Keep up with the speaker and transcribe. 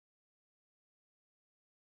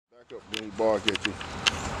Back up, then he bark at you.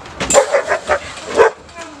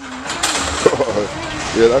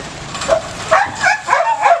 Yeah,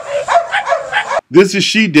 this is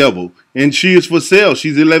She Devil, and she is for sale.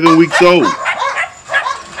 She's 11 weeks old.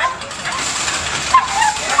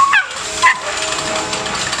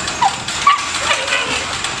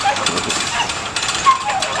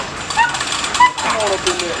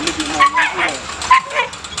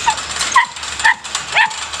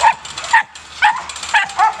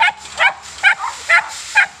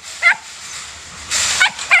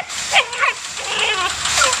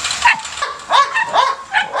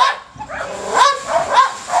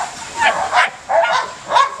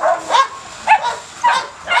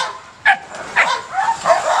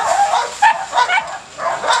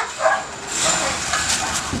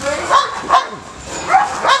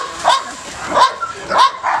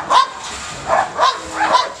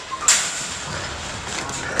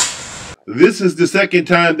 This is the second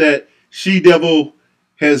time that She Devil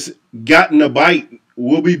has gotten a bite.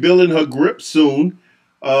 We'll be building her grip soon.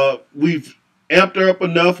 We've amped her up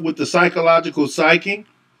enough with the psychological psyching.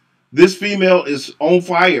 This female is on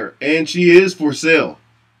fire, and she is for sale.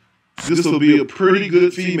 This will be a pretty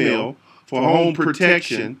good female for home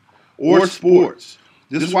protection or sports.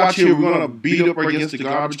 Just watch here. We're going to beat up her against the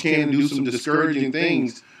garbage can and do some discouraging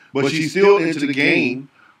things, but she's still into the game,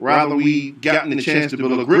 rather we gotten the chance to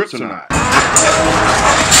build her grips or not.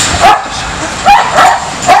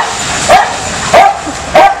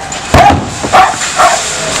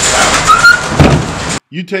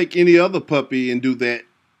 You take any other puppy and do that,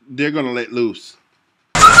 they're going to let loose.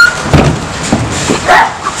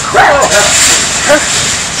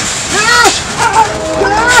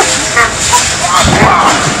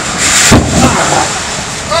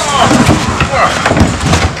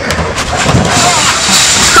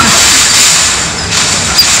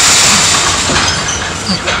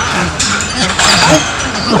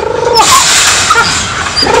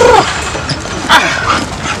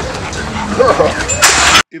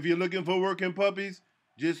 If you're looking for working puppies,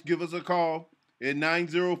 just give us a call at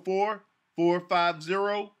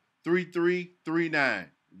 904-450-3339.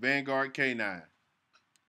 Vanguard K9.